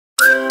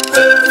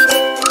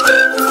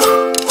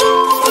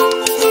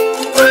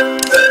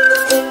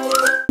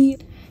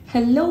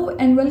Hello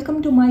and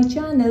welcome to my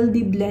channel,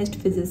 The Blessed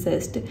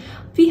Physicist.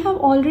 We have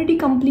already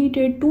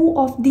completed two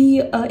of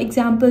the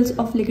examples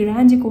of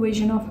Lagrange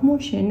equation of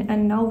motion,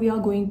 and now we are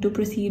going to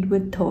proceed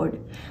with third.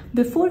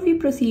 Before we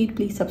proceed,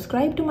 please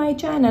subscribe to my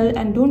channel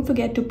and don't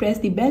forget to press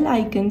the bell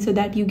icon so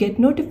that you get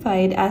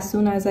notified as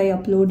soon as I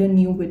upload a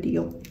new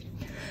video.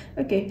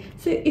 Okay,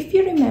 so if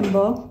you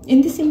remember,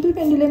 in the simple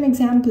pendulum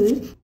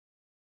example,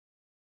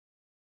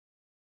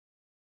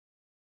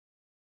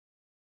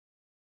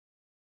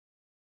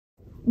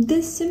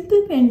 this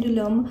simple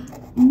pendulum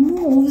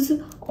moves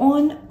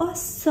on a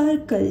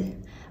circle,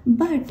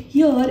 but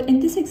here in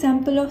this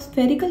example of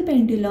spherical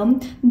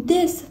pendulum,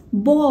 this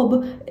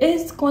bob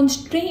is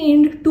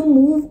constrained to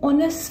move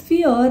on a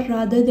sphere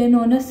rather than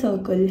on a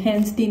circle,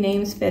 hence the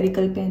name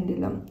spherical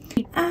pendulum.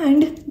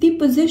 And the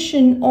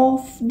position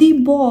of the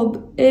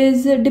bob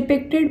is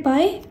depicted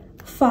by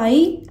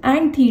phi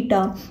and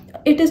theta.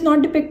 It is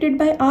not depicted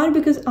by r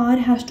because r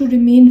has to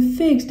remain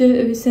fixed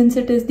since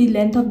it is the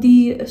length of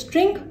the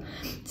string.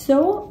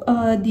 So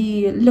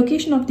the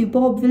location of the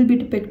bob will be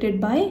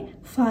depicted by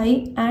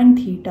phi and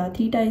theta.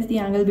 Theta is the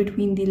angle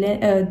between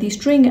the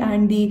string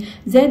and the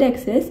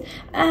z-axis,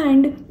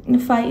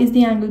 and phi is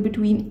the angle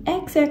between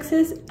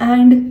x-axis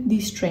and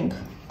the string.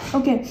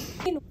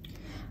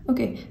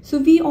 Okay, so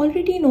we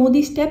already know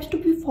the steps to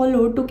be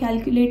followed to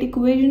calculate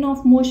equation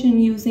of motion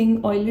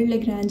using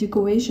Euler-Lagrange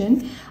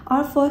equation.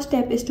 Our first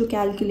step is to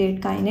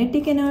calculate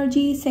kinetic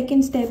energy,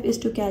 second step is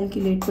to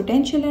calculate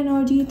potential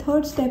energy,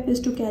 third step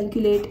is to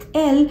calculate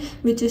L,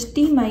 which is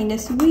T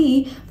minus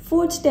V,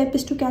 fourth step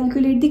is to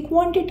calculate the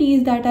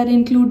quantities that are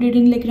included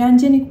in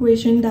Lagrangian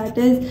equation, that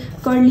is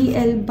curly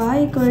L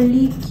by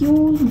curly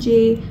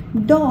Qj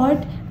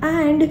dot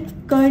and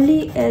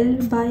curly L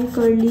by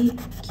curly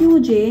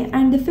Qj,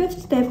 and the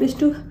fifth step is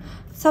to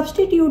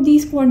substitute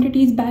these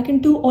quantities back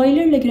into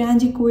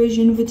Euler-Lagrange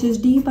equation, which is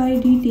d by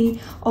dt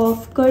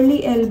of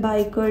curly L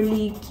by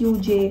curly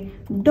Qj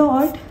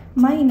dot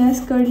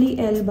minus curly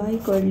L by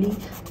curly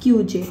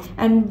Qj,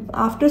 and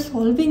after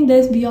solving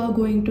this we are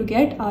going to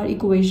get our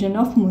equation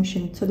of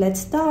motion. So let's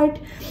start.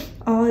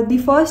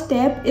 The first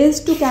step is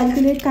to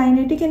calculate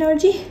kinetic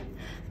energy.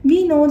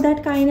 We know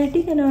that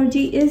kinetic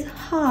energy is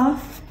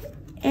half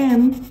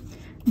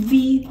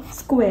mv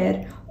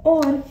square,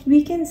 or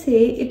we can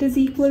say it is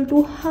equal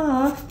to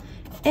half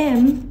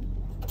m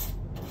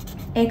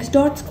x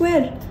dot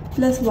square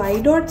plus y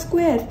dot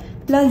square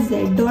plus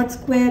z dot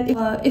square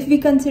if we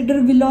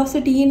consider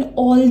velocity in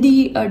all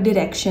the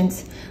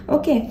directions.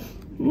 Okay,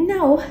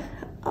 now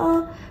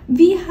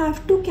we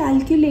have to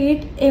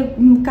calculate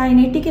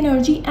kinetic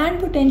energy and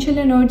potential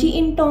energy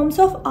in terms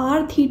of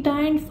r, theta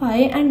and phi,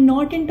 and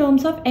not in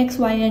terms of x,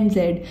 y and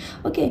z.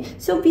 Okay,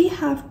 so we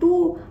have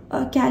to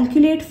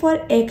calculate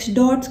for x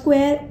dot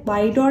square,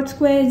 y dot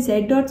square,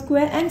 z dot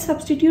square and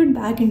substitute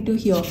back into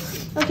here.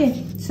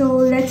 Okay, so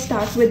let's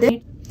start with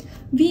it.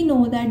 We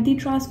know that the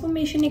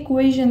transformation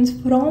equations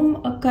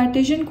from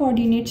Cartesian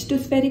coordinates to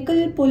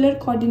spherical polar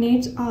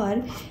coordinates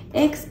are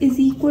x is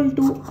equal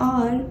to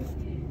r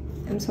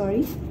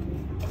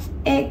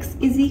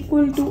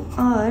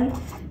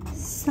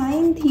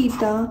sine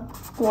theta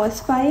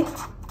cos phi,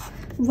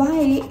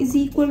 y is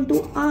equal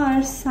to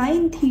r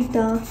sine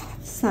theta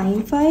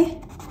sine phi,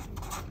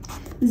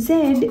 z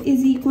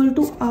is equal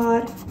to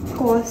r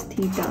cos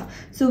theta.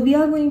 So we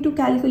are going to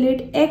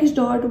calculate x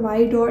dot,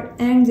 y dot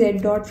and z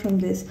dot from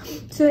this.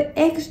 So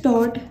x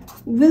dot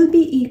will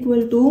be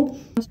equal to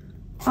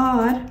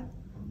r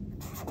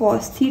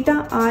cos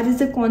theta. R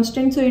is a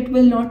constant, so it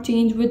will not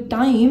change with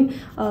time.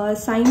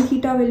 Sine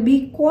theta will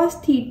be cos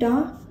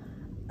theta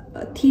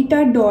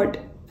theta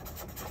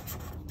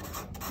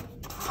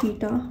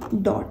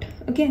dot,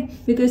 okay,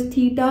 because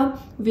theta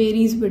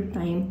varies with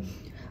time.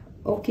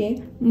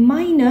 Okay,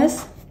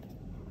 minus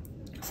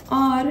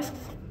r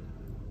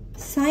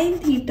sine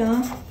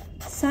theta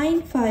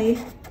sine phi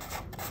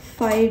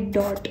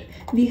dot.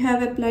 We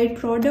have applied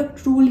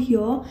product rule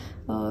here.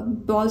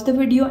 Pause the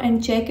video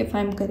and check if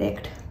I'm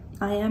correct.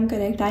 I am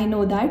correct, I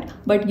know that,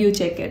 but you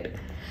check it.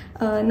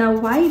 Now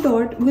y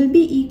dot will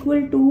be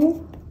equal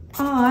to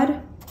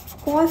r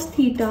cos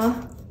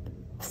theta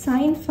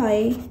sine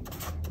phi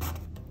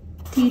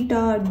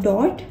theta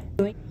dot.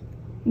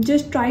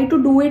 Just try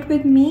to do it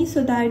with me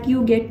so that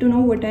you get to know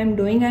what I'm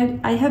doing.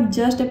 I have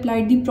just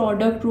applied the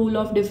product rule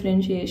of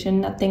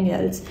differentiation, nothing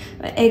else.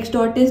 X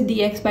dot is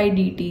dx by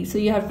dt, so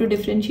you have to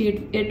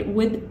differentiate it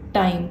with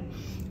time.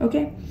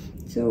 Okay,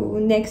 so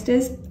next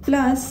is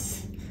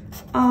plus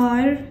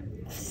r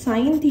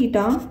sine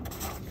theta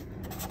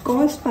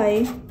cos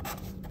phi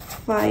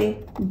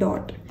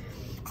dot,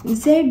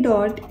 z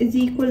dot is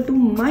equal to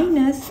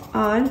minus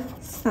r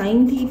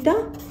sine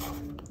theta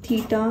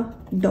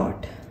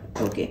dot.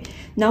 Okay,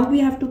 now we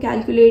have to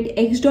calculate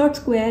x dot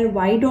square,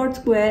 y dot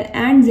square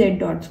and z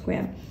dot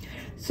square.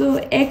 So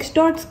x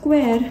dot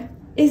square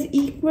is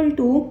equal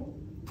to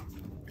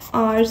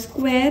r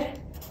square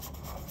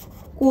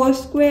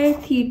cos square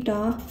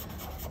theta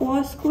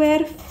cos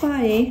square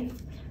phi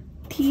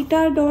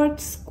theta dot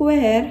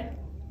square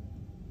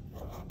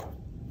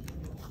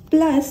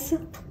plus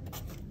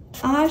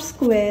r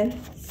square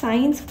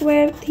sine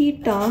square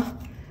theta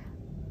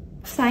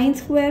sine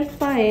square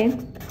phi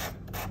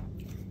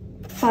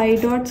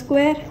dot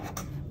square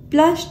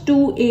plus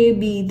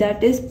 2ab,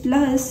 that is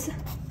plus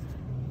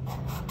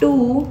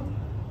 2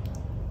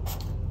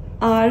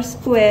 r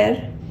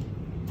square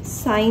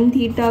sine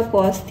theta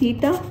cos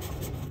theta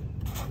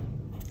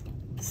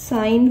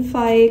sine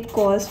phi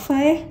cos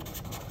phi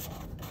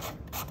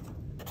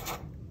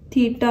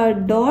theta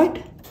dot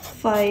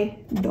phi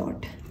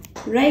dot,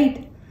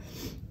 right?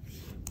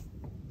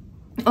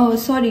 Oh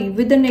sorry,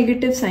 with the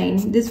negative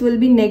sign. This will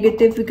be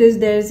negative because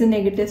there is a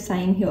negative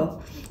sign here.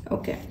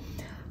 Okay,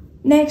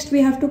 next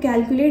we have to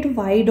calculate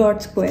y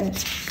dot square.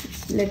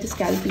 Let us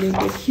calculate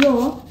it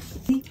here.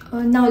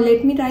 Now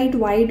let me write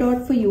y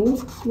dot for you.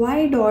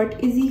 Y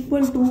dot is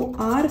equal to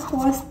r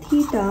cos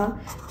theta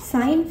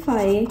sine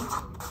phi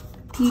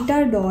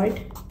theta dot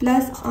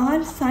plus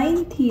r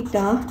sine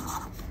theta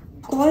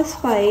cos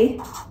phi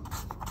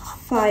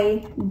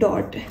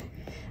dot.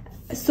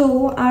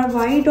 So our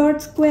y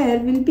dot square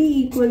will be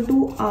equal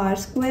to r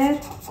square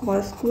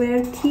cos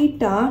square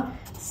theta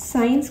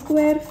sine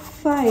square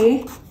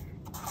phi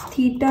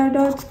theta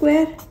dot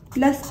square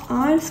plus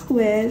r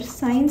square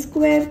sine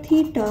square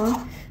theta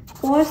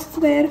cos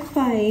square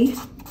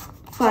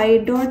phi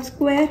dot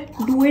square.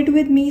 Do it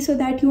with me so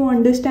that you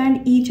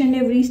understand each and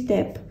every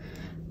step.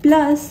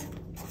 Plus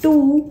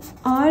 2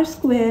 r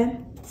square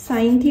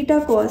sine theta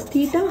cos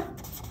theta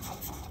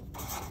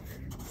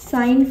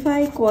sine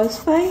phi cos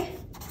phi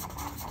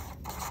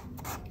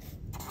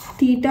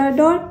theta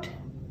dot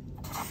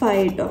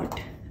phi dot.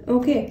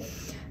 Okay,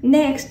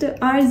 next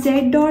our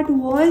z dot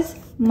was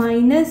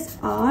minus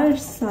r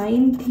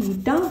sine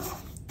theta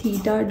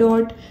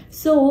dot.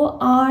 So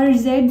our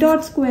z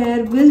dot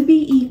square will be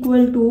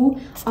equal to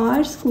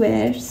r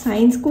square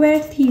sine square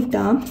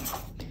theta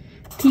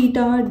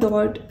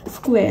dot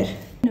square.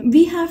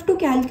 We have to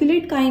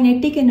calculate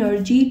kinetic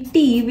energy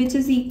T, which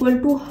is equal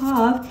to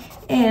half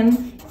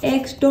m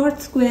x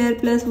dot square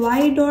plus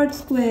y dot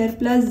square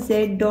plus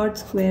z dot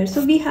square.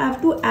 So we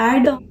have to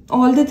add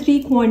all the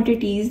three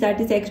quantities,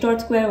 that is x dot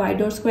square, y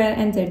dot square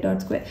and z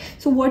dot square.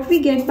 So what we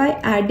get by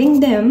adding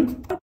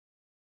them,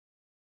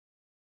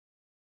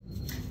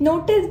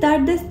 notice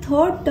that this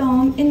third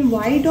term in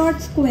y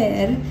dot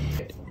square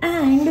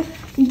and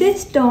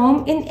this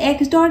term in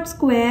x dot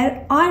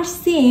square are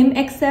same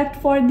except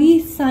for the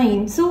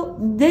sign. So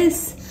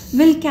this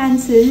will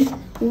cancel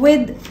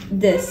with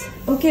this,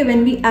 okay,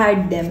 when we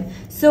add them.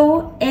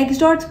 So x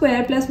dot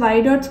square plus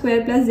y dot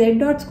square plus z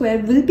dot square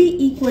will be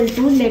equal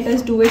to, let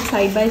us do it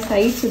side by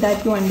side so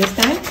that you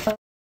understand,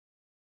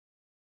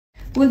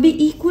 will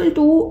be equal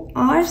to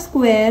r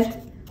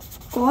square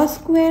cos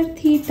square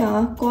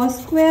theta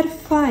cos square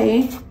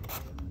phi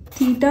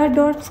theta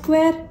dot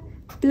square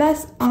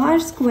plus r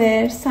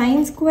square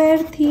sine square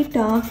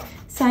theta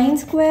sine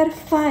square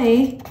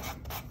phi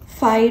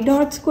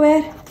dot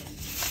square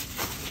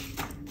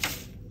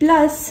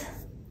plus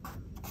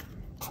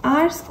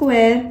r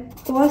square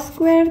cos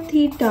square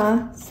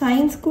theta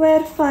sine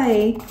square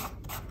phi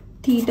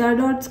theta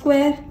dot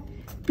square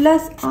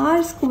plus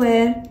r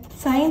square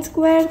sine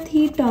square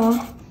theta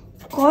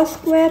cos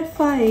square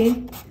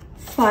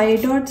phi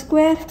dot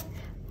square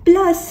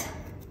plus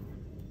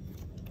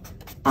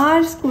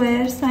r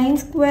square sine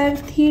square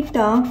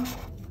theta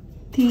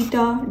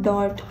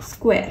dot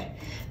square.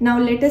 Now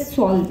let us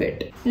solve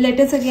it. Let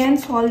us again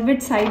solve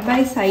it side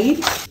by side.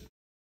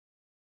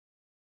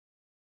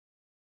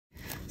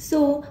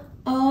 So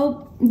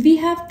we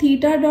have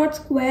theta dot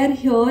square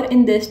here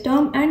in this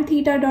term and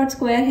theta dot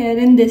square here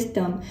in this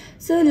term.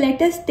 So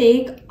let us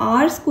take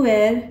r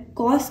square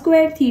cos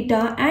square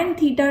theta and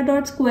theta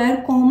dot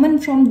square common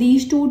from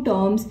these two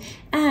terms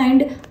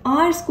and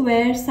r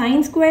square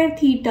sine square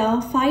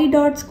theta phi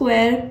dot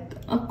square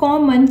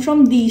common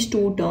from these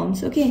two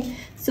terms. Okay,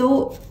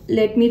 so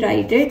let me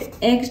write it.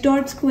 X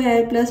dot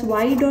square plus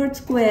y dot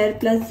square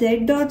plus z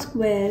dot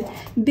square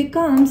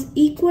becomes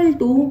equal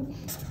to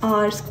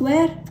r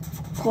square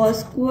cos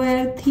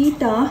square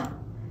theta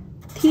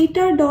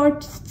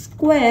dot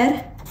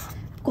square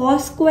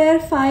cos square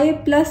phi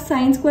plus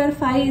sine square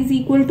phi is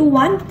equal to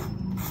 1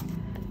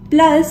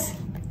 plus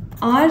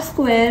r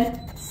square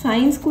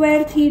sine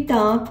square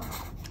theta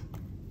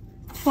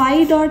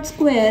phi dot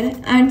square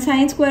and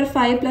sine square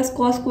phi plus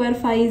cos square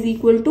phi is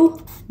equal to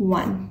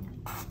 1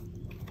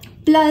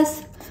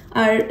 plus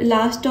our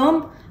last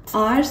term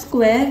r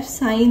square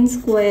sine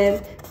square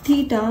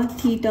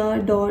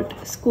theta dot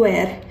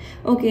square.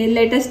 Okay,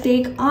 let us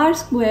take r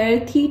square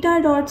theta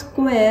dot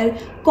square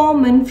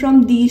common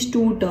from these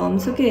two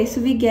terms. Okay,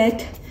 so we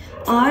get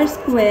r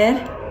square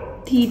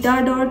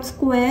theta dot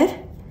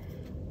square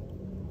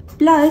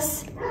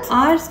plus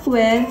r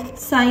square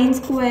sine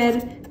square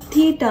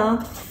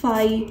theta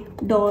phi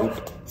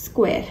dot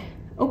square.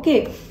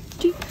 Okay,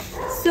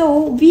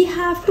 so we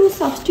have to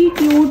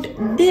substitute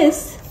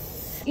this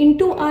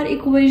into our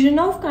equation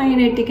of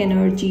kinetic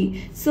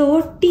energy.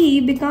 So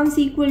T becomes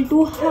equal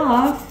to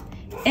half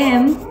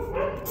m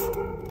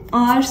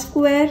r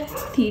square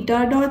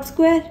theta dot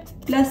square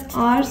plus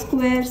r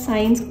square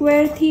sine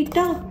square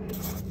theta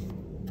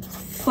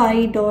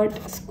phi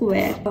dot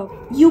square.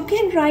 You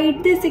can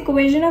write this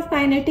equation of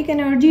kinetic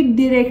energy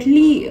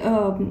directly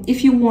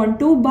if you want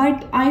to,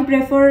 but I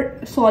prefer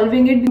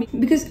solving it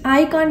because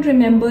I can't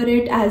remember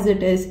it as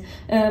it is.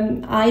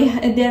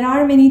 There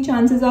are many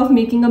chances of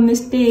making a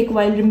mistake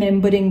while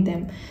remembering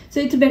them, so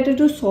it's better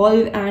to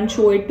solve and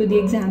show it to the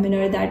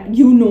examiner that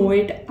you know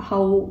it,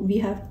 how we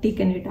have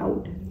taken it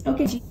out.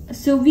 Okay,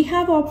 so we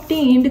have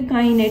obtained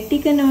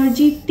kinetic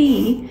energy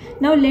T.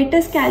 Now let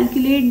us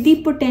calculate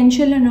the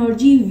potential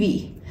energy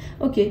V.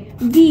 Okay,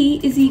 V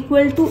is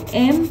equal to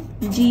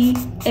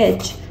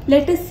mgh.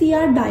 Let us see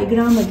our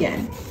diagram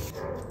again.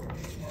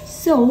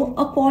 So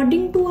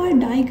according to our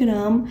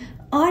diagram,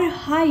 our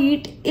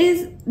height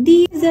is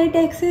the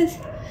z-axis.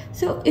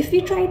 So if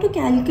we try to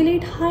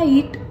calculate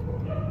height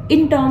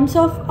in terms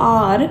of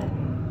r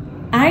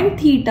and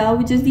theta,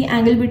 which is the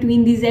angle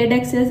between the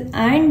z-axis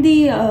and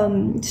the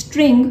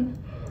string,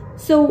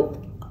 so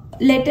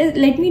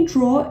let me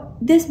draw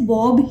this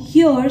bob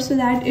here so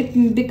that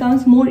it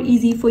becomes more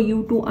easy for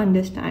you to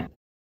understand.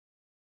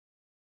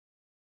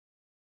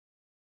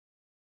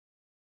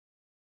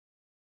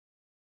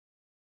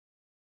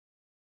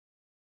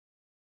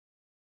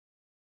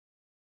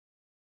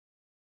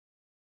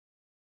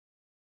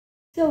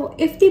 So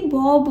if the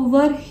bob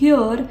were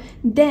here,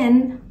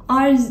 then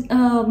our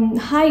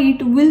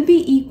height will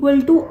be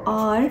equal to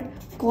r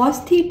cos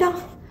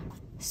theta.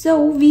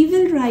 So we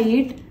will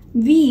write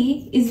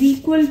V is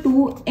equal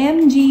to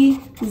mg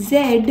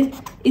z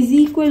is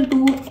equal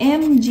to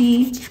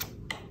mg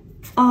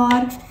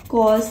r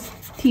cos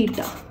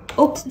theta.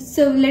 Okay,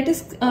 so let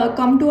us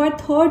come to our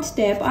third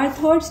step. Our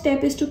third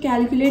step is to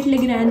calculate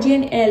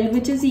Lagrangian L,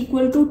 which is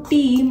equal to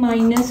T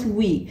minus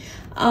V.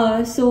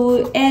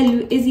 So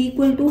L is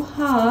equal to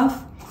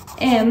half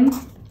m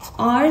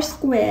r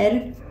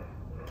square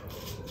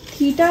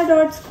theta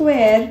dot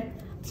square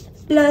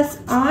plus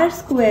r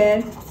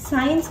square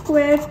sine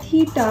square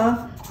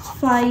theta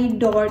phi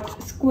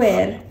dot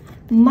square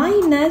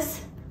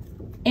minus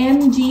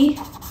mg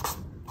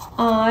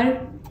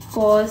r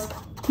cos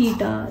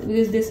theta,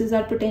 because this is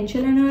our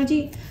potential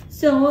energy.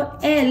 So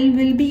L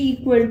will be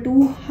equal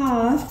to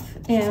half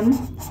m,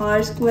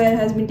 r square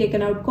has been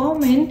taken out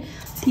common,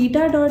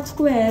 theta dot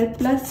square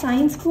plus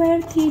sine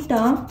square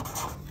theta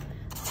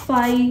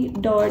phi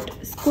dot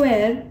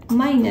square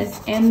minus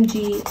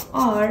mg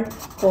r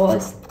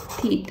cos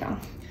theta.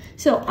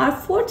 So our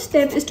fourth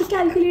step is to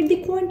calculate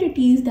the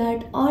quantities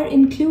that are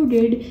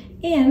included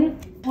in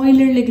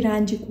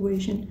Euler-Lagrange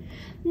equation.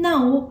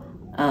 Now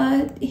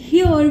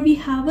here we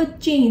have a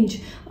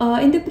change.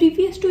 In the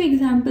previous two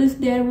examples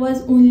there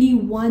was only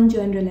one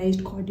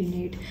generalized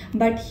coordinate,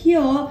 but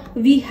here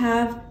we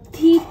have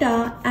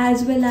theta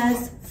as well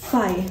as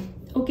phi.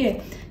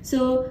 Okay,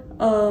 so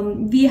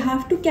we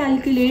have to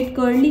calculate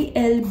curly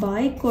L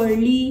by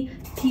curly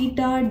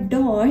theta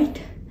dot,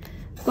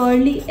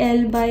 curly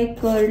L by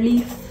curly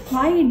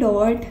phi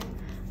dot,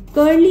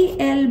 curly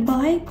L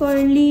by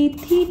curly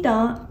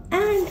theta,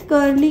 and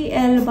curly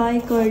L by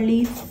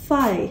curly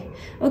phi.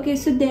 Okay,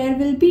 so there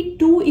will be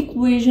two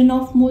equations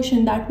of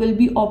motion that will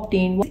be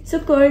obtained. So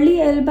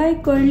curly L by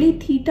curly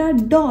theta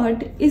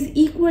dot is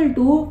equal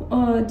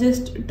to,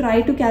 just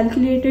try to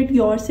calculate it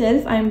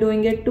yourself, I am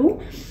doing it too.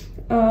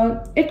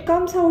 It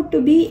comes out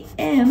to be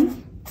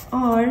m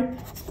r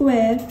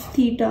square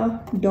theta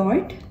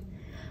dot.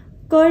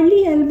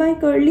 Curly L by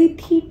curly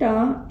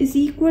theta is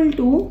equal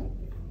to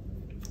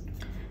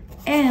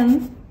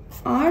m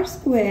r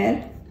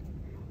square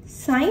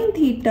sine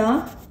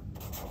theta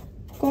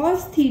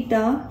cos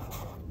theta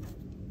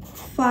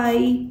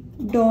phi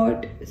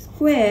dot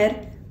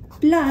square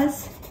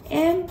plus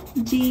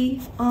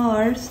mg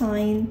r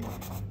sine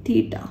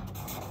theta.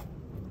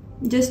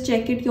 Just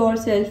check it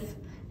yourself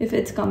if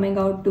it's coming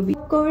out to be.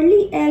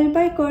 Curly L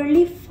by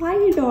curly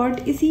phi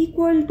dot is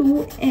equal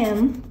to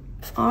m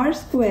r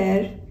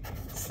square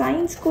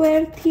sine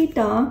square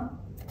theta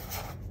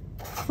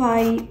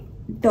phi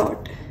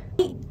dot.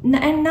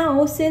 And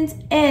now since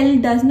L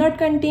does not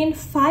contain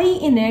phi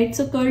in it,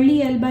 so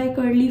curly L by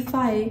curly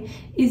phi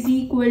is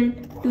equal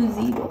to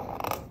 0.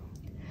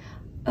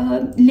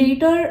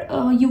 Later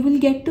you will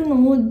get to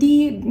know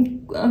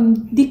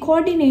the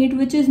coordinate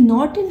which is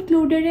not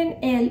included in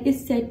L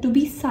is said to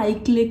be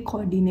cyclic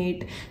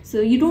coordinate.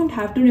 So you don't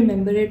have to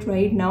remember it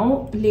right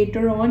now.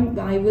 Later on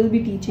I will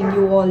be teaching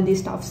you all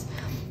these stuffs.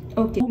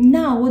 Okay,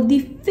 now the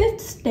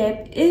fifth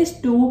step is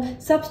to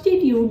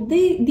substitute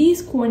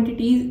these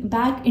quantities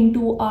back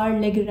into our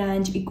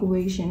Lagrange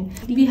equation.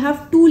 We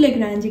have two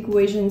Lagrange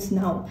equations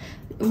now.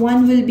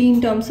 One will be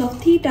in terms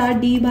of theta,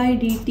 d by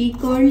dt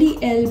curly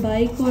L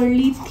by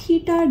curly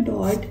theta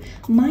dot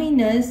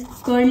minus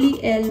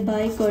curly L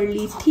by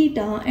curly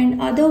theta,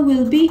 and other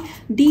will be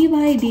d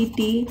by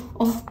dt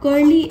of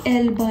curly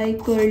L by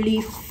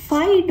curly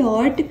phi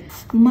dot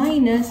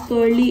minus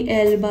curly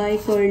L by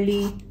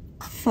curly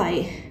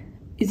phi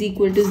is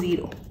equal to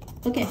 0.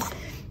 Okay,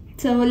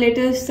 so let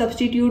us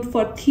substitute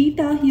for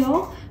theta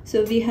here.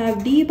 So we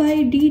have d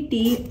by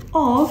dt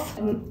of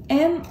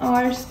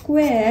mr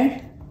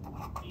square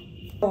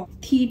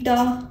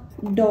theta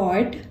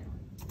dot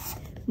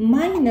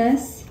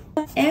minus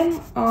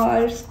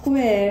mr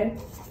square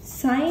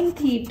sine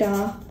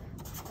theta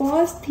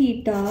cos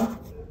theta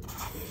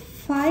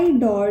phi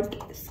dot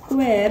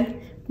square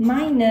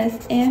minus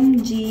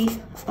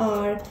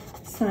mgr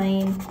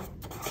sine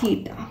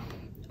theta.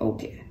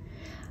 Okay.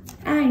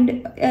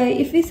 And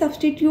if we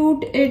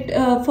substitute it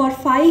for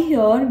phi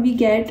here, we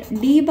get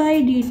d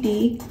by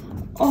dt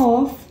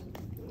of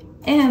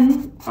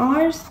m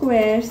r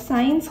square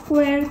sine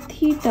square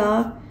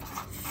theta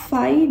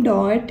phi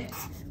dot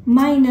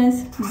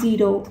minus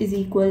 0 is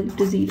equal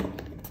to 0.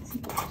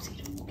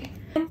 Okay.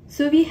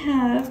 So we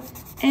have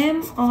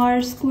m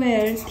r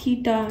square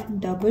theta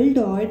double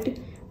dot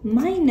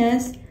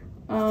minus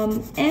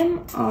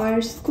m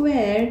r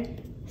square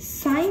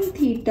sine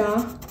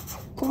theta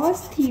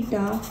cos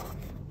theta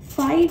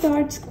phi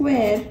dot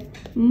square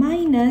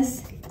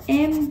minus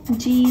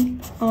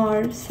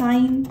mgr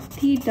sine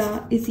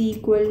theta is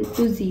equal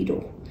to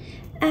 0,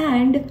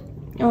 and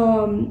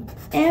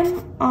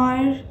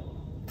mr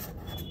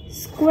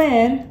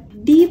square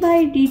d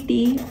by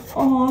dt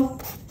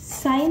of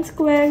sine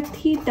square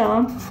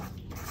theta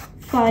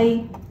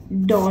phi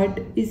dot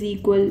is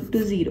equal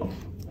to 0.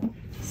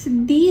 So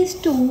these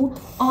two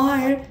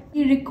are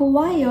the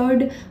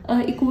required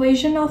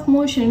equation of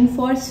motion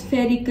for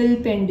spherical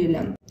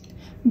pendulum.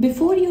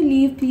 Before you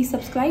leave, please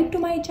subscribe to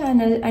my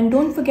channel and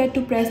don't forget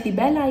to press the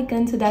bell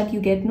icon so that you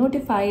get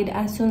notified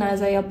as soon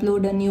as I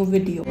upload a new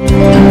video.